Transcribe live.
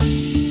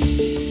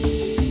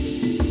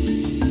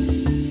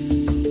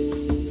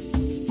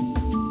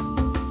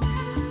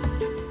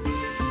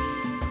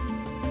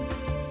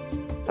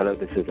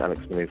This is Alex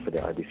Manu for the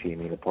IABC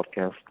EMENA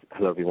podcast.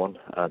 Hello, everyone.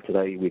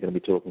 Today we're going to be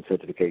talking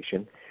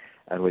certification,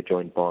 and we're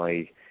joined by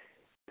a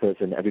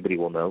person everybody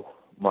will know,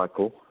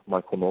 Michael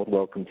Nord.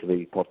 Welcome to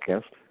the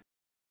podcast.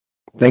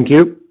 Thank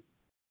you.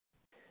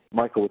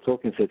 Michael, we're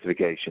talking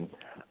certification,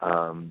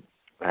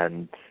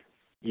 and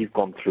you've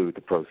gone through the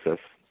process.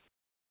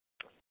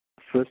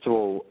 First of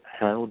all,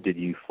 how did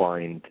you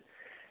find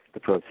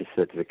the process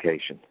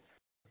certification?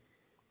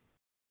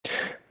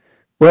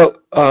 Well,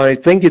 I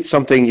think it's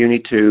something you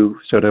need to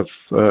sort of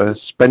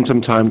spend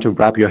some time to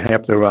wrap your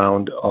head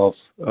around of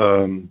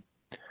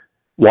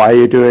why are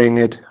you doing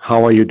it,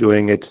 how are you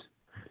doing it,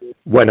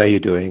 when are you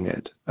doing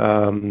it.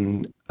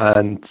 And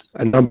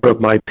a number of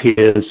my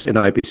peers in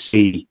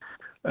IABC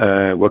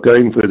were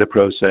going through the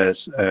process,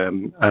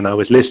 and I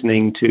was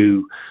listening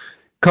to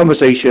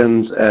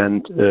conversations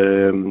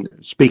and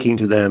speaking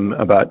to them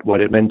about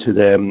what it meant to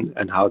them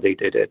and how they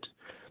did it.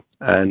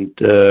 And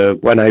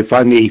when I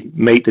finally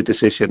made the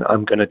decision,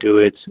 I'm going to do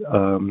it,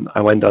 I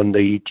went on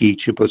the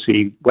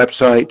IABC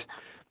website.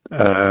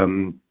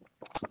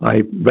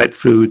 I read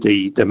through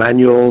the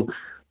manual,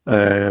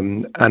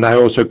 and I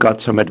also got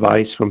some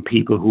advice from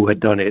people who had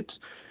done it.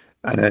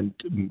 And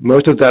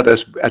most of that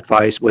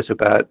advice was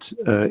about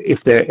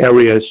if there are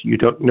areas you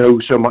don't know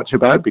so much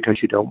about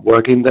because you don't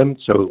work in them.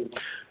 So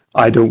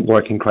I don't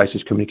work in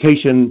crisis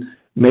communication.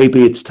 Maybe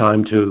it's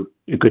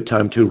a good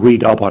time to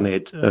read up on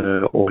it,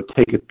 or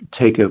take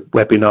a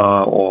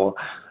webinar, or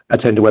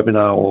attend a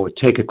webinar, or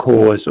take a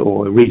course,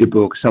 or read a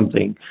book,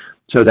 something,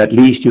 so that at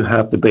least you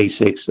have the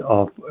basics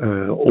of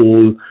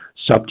all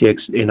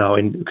subjects in our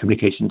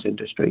communications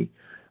industry.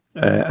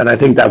 And I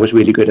think that was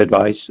really good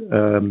advice,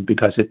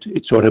 because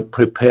it sort of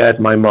prepared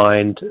my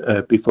mind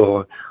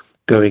before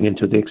going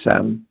into the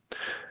exam.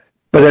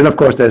 But then, of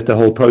course, there's the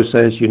whole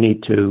process. You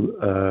need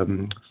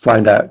to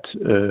find out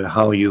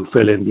how you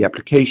fill in the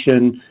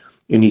application.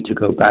 You need to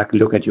go back,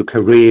 look at your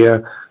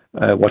career,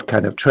 what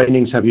kind of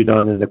trainings have you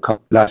done in the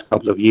last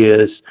couple of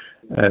years,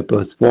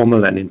 both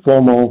formal and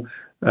informal.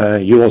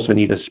 You also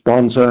need a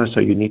sponsor, so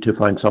you need to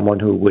find someone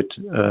who would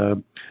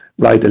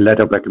write a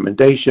letter of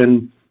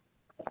recommendation.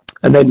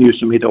 And then you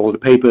submit all the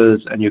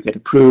papers and you get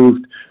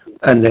approved.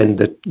 And then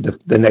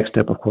the next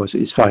step, of course,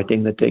 is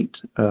finding the date.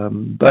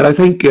 But I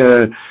think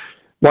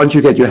once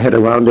you get your head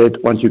around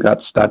it, once you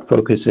start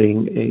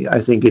focusing,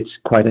 I think it's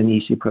quite an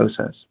easy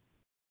process.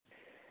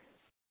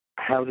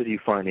 How did you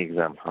find the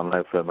exam? I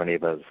know for many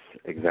of us,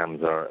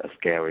 exams are a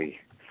scary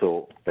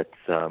thought, but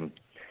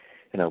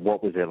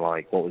what was it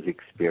like? What was the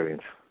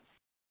experience?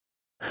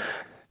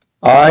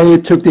 I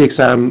took the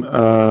exam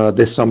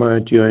this summer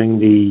during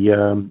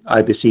the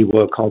IABC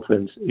World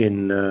Conference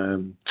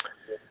in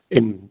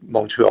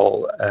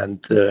Montreal, and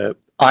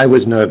I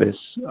was nervous.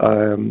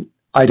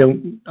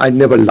 I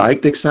never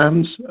liked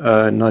exams,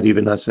 not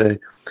even as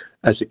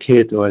a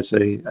kid or as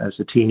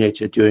a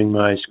teenager during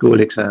my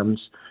school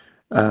exams,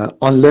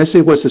 unless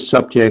it was a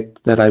subject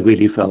that I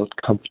really felt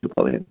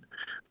comfortable in.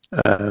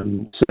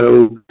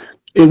 So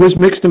it was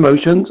mixed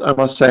emotions, I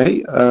must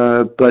say,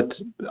 but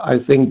I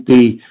think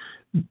the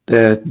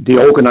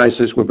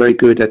organizers were very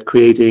good at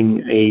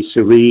creating a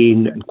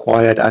serene and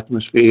quiet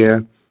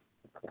atmosphere.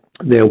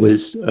 There was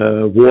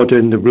water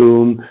in the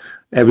room.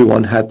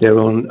 Everyone had their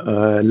own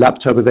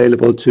laptop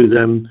available to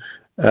them.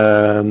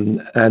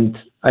 And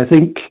I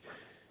think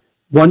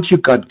once you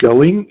got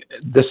going,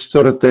 the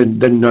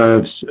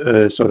nerves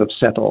sort of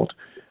settled.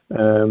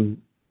 The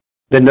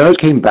nerves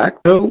came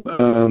back, though,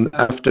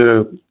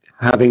 after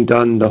having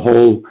done the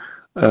whole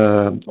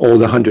all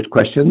the 100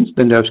 questions.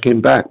 The nerves came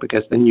back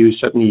because then you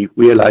suddenly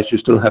realize you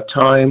still have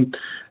time,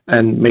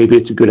 and maybe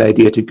it's a good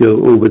idea to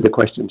go over the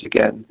questions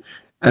again.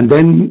 And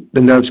then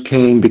the nerves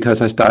came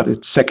because I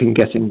started second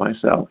guessing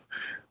myself.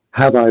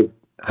 Have I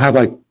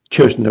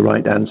chosen the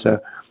right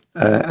answer?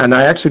 And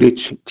I actually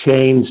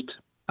changed,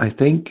 I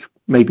think,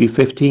 maybe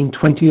 15,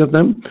 20 of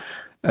them.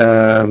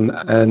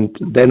 And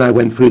then I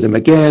went through them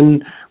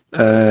again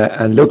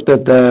and looked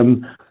at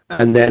them.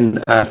 And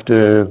then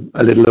after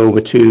a little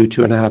over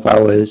 2.5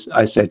 hours,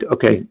 I said,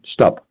 okay,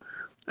 stop.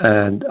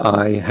 And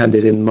I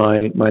handed in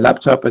my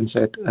laptop and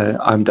said,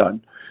 I'm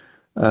done.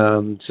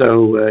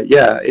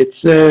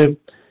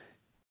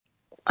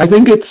 I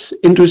think it's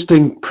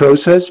interesting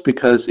process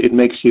because it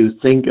makes you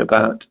think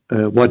about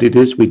what it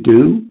is we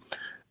do.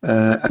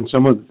 And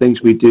some of the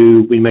things we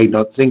do, we may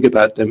not think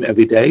about them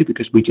every day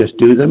because we just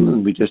do them,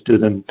 and we just do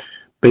them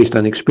based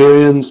on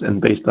experience and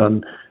based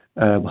on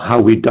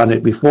how we've done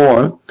it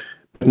before.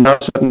 But now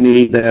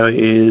suddenly there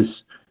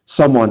is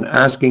someone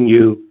asking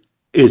you,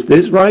 is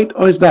this right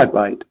or is that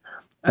right?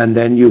 And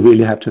then you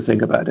really have to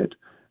think about it.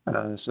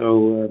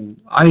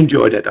 I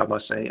enjoyed it, I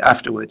must say,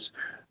 afterwards.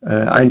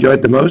 I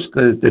enjoyed the most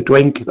the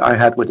drink I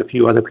had with a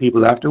few other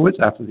people afterwards,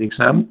 after the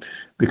exam,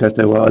 because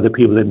there were other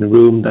people in the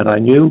room that I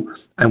knew,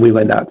 and we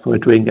went out for a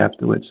drink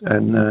afterwards,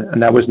 and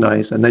that was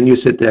nice. And then you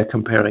sit there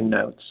comparing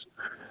notes.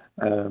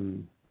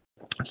 It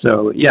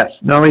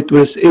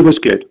was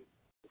good.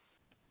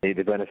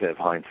 The benefit of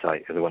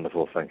hindsight is a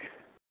wonderful thing.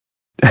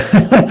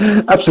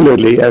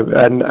 Absolutely,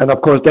 and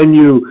of course then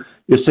you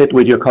you sit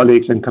with your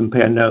colleagues and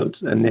compare notes,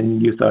 and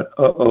then you thought,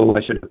 oh,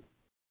 I should have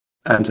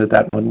answered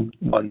that one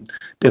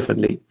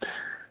differently.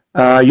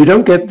 You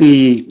don't get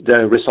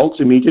the results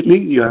immediately.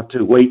 You have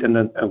to wait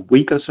a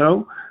week or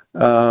so.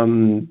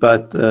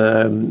 But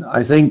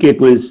I think it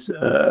was,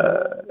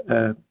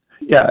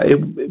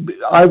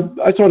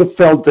 I sort of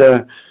felt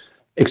the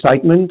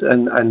excitement,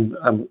 and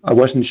I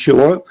wasn't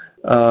sure.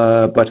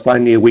 But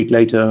finally, a week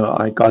later,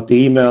 I got the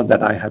email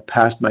that I had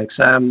passed my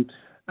exam,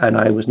 and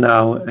I was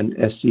now an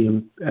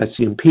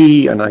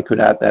SCMP, and I could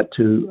add that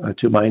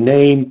to my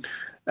name.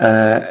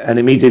 And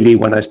immediately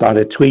when I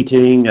started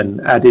tweeting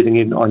and adding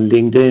it on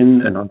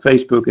LinkedIn and on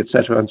Facebook,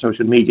 etc., on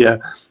social media,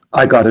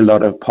 I got a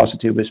lot of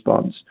positive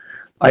response.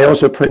 I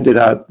also printed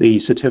out the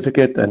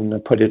certificate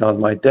and put it on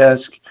my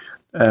desk.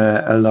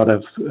 A lot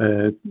of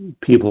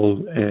people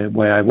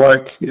where I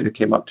work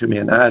came up to me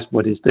and asked,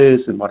 what is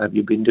this and what have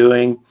you been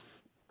doing?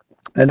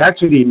 And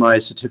actually my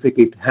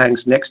certificate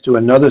hangs next to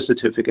another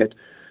certificate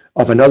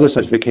of another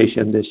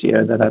certification this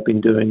year that I've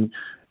been doing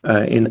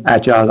in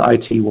Agile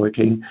IT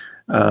working.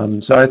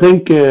 So I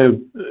think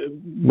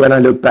when I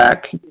look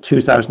back,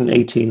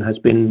 2018 has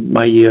been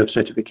my year of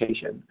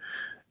certification.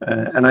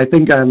 And I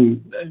think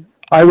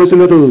I was a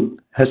little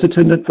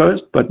hesitant at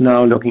first, but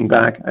now looking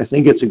back, I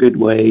think it's a good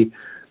way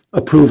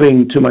of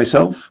proving to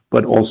myself,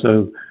 but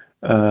also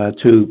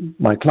to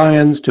my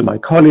clients, to my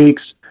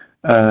colleagues,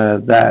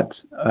 that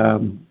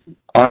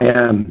I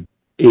am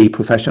a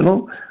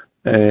professional.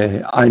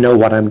 I know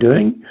what I'm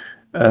doing.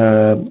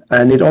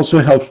 And it also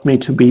helps me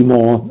to be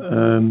more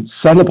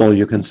sellable,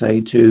 you can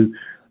say, to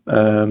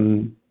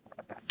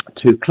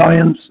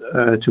clients,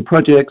 to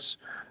projects,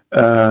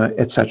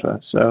 etc.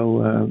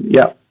 So,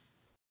 yeah.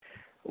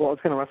 Well, I was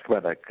going to ask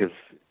about that because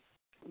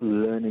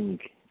learning,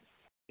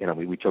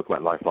 we talk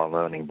about lifelong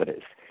learning, but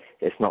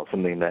it's not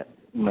something that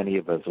many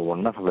of us or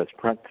enough of us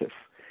practice.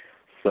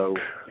 So,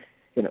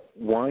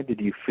 why did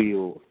you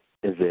feel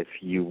as if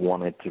you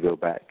wanted to go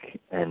back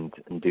and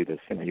do this?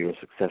 You're a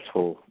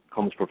successful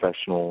comms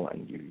professional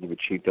and you've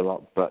achieved a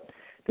lot, but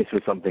this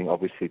was something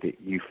obviously that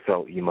you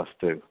felt you must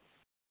do.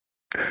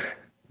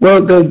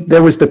 Well,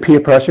 there was the peer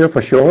pressure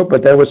for sure,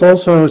 but there was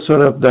also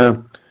sort of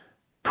the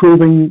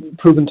proving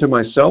to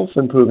myself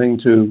and proving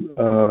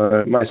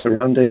to my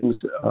surroundings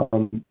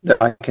that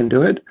I can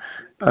do it.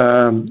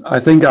 I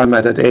think I'm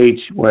at an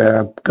age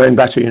where going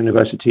back to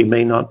university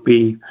may not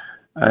be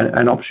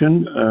an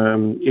option,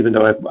 even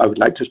though I would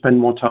like to spend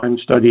more time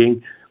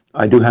studying.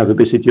 I do have a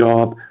busy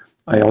job.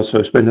 I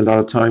also spend a lot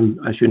of time,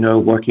 as you know,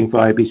 working for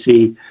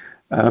IABC.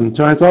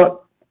 So I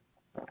thought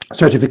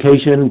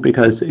certification,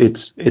 because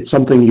it's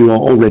something you are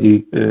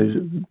already,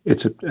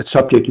 it's a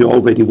subject you're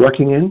already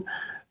working in.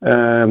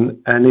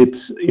 And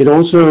it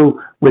also,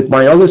 with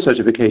my other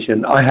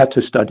certification, I had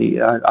to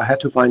study. I had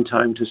to find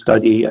time to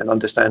study and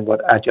understand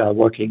what Agile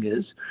working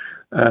is.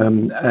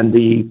 And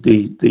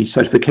the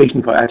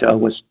certification for Agile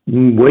was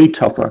way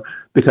tougher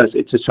because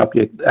it's a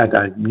subject that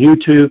I'm new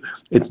to.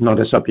 It's not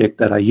a subject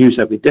that I use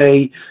every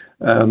day.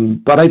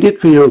 But I did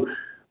feel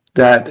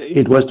that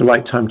it was the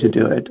right time to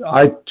do it.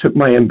 I took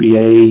my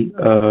MBA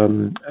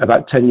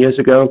about 10 years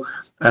ago,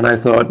 and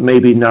I thought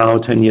maybe now,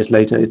 10 years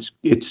later,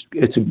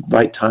 it's a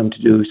right time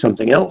to do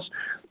something else.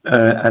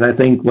 And I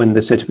think when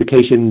the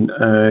certification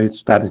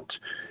started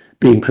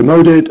being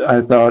promoted,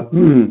 I thought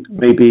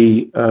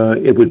maybe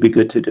it would be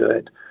good to do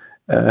it.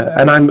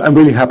 And I'm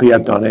really happy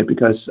I've done it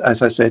because,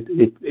 as I said,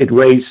 it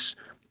raised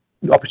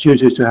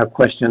opportunities to have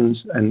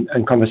questions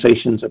and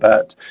conversations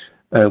about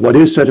what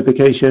is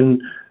certification,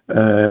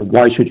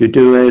 why should you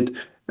do it,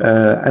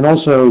 and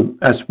also,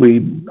 as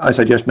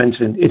I just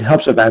mentioned, it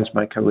helps advance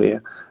my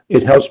career.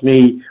 It helps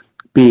me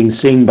being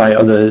seen by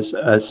others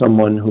as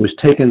someone who has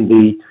taken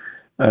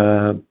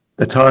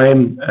the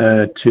time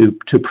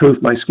to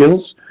prove my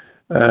skills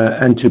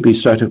and to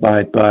be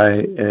certified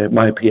by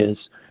my peers.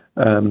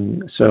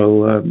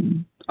 So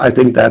I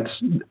think that's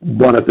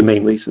one of the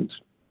main reasons.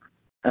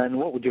 And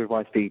what would your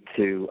advice be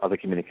to other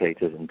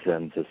communicators in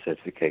terms of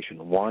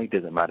certification? Why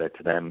does it matter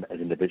to them as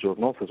individuals,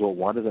 and also as well,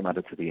 why does it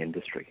matter to the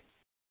industry?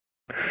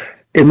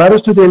 It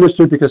matters to the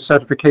industry because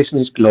certification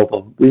is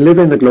global. We live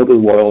in a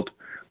global world,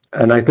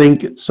 and I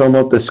think some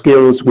of the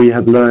skills we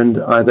have learned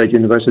either at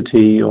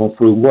university or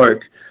through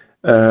work,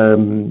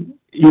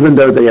 even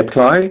though they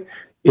apply,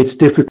 it's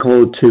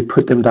difficult to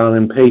put them down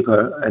on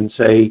paper and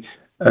say,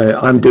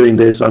 I'm doing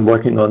this, I'm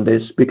working on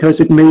this, because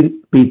it may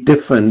be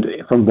different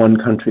from one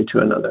country to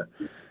another.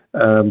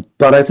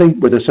 But I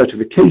think with a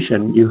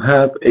certification, you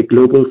have a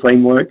global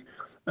framework,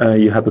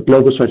 you have a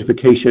global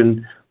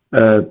certification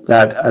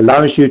that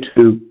allows you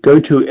to go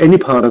to any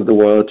part of the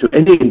world, to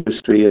any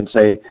industry and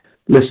say,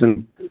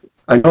 listen,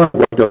 I know I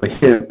worked over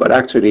here, but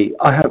actually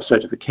I have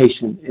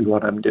certification in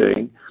what I'm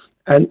doing.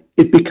 And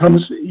it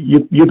becomes,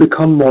 you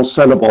become more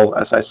sellable,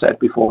 as I said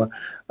before,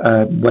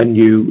 when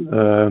you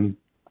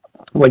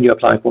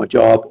apply for a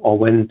job or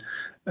when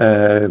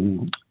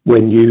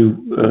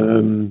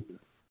you,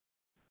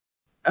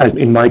 as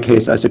in my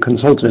case, as a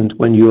consultant,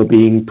 when you are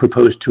being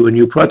proposed to a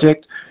new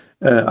project,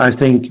 I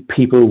think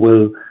people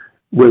will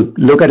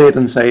look at it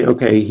and say,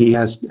 okay,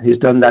 he's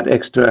done that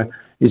extra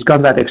he's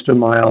gone that extra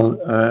mile,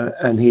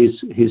 and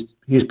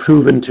he's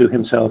proven to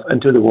himself and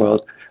to the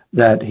world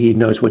that he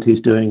knows what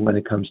he's doing when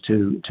it comes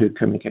to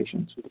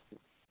communications.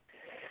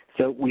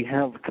 So we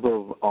have a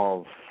couple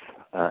of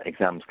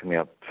exams coming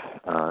up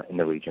in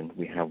the region.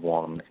 We have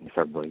one in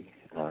February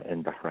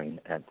in Bahrain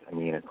at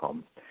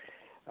EMENAComm.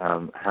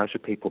 How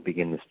should people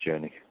begin this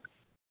journey?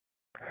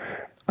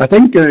 I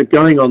think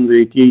going on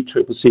the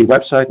EABC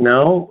website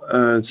now,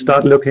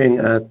 start looking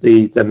at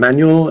the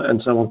manual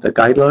and some of the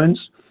guidelines,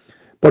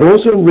 but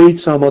also read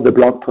some of the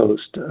blog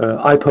posts.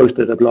 I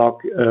posted a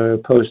blog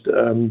post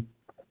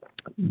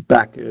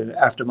back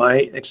after my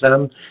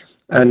exam,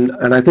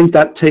 and I think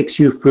that takes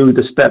you through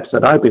the steps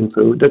that I've been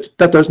through.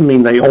 That doesn't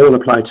mean they all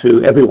apply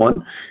to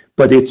everyone,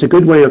 but it's a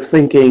good way of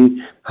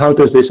thinking, how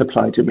does this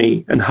apply to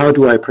me, and how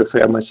do I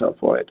prepare myself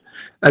for it?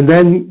 And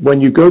then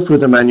when you go through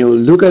the manual,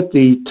 look at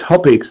the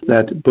topics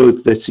that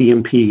both the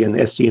CMP and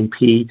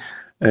SCMP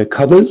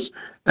covers,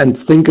 and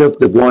think of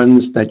the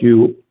ones that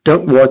you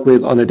don't work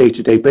with on a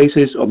day-to-day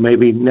basis, or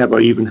maybe never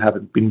even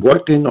have been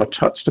worked in or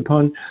touched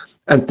upon,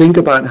 and think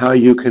about how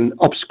you can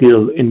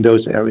upskill in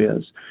those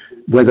areas,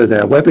 whether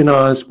there are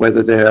webinars,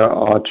 whether there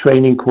are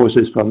training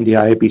courses from the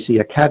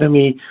IABC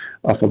Academy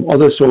or from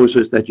other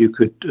sources that you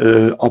could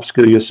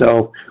upskill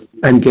yourself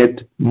and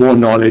get more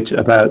knowledge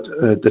about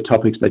the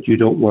topics that you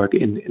don't work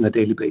in a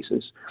daily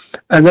basis.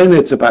 And then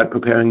it's about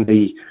preparing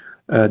the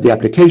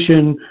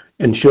application,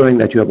 ensuring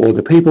that you have all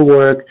the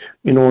paperwork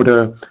in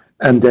order,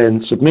 and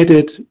then submit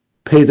it,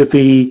 pay the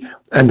fee,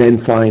 and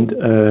then find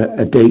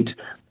a date.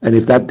 And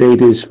if that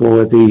date is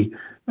for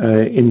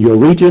in your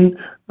region,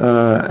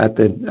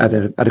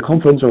 at a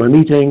conference or a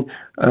meeting,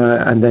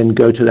 and then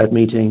go to that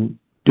meeting,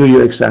 do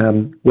your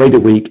exam, wait a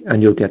week,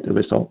 and you'll get the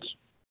results.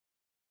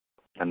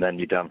 And then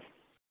you're done.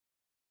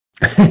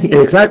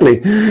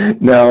 Exactly.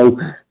 Now,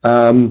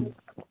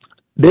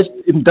 this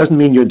doesn't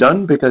mean you're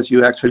done, because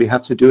you actually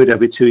have to do it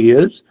every 2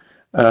 years.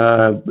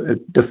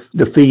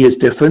 The fee is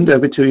different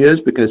every 2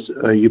 years, because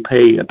you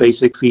pay a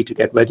basic fee to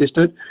get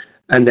registered,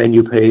 and then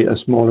you pay a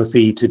smaller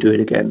fee to do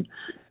it again.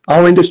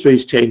 Our industry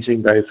is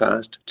changing very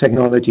fast.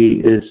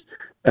 Technology is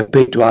a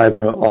big driver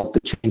of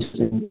the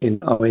changes in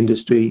our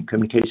industry,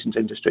 communications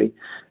industry.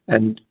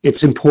 And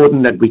it's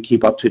important that we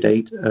keep up to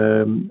date.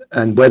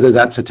 And whether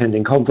that's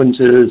attending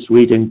conferences,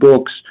 reading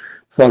books,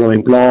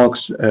 following blogs,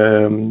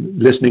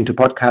 listening to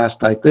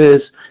podcasts like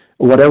this,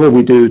 or whatever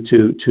we do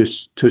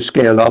to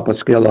scale up or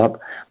scale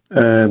up,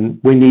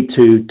 we need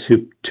to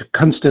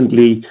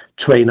constantly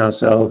train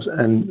ourselves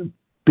and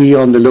be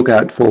on the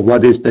lookout for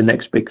what is the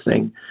next big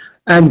thing.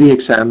 And the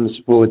exams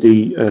for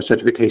the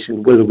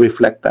certification will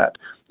reflect that.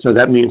 So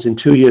that means in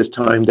 2 years'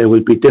 time, there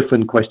will be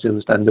different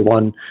questions than the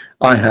one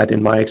I had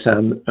in my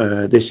exam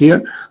this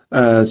year.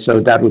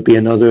 So that would be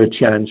another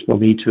chance for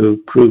me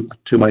to prove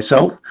to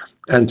myself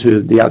and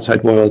to the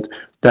outside world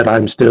that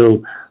I'm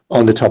still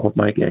on the top of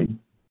my game.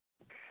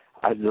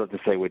 I'd love to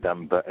say we're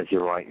done, but as you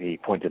rightly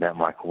pointed out,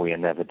 Michael, we are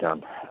never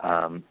done.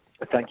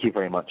 Thank you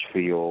very much for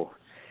your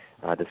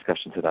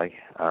discussion today.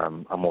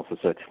 I'm also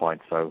certified,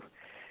 so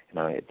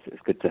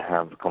it's good to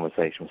have a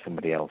conversation with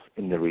somebody else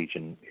in the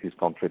region who's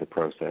gone through the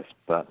process.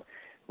 But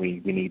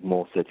we need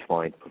more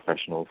certified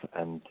professionals,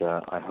 and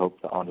I hope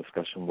that our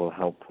discussion will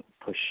help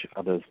push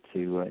others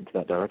into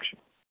that direction.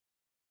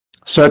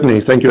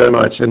 Certainly. Thank you very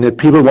much. And if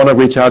people want to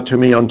reach out to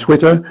me on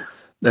Twitter,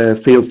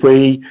 feel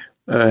free.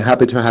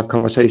 Happy to have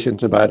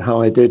conversations about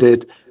how I did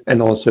it,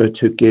 and also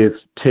to give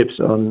tips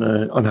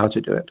on how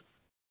to do it.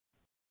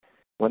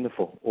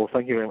 Wonderful. Well,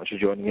 thank you very much for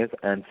joining us,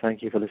 and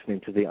thank you for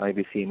listening to the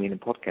IABC EMENA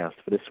podcast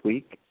for this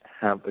week.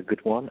 Have a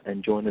good one,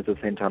 and join us at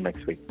the same time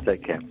next week.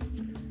 Take care.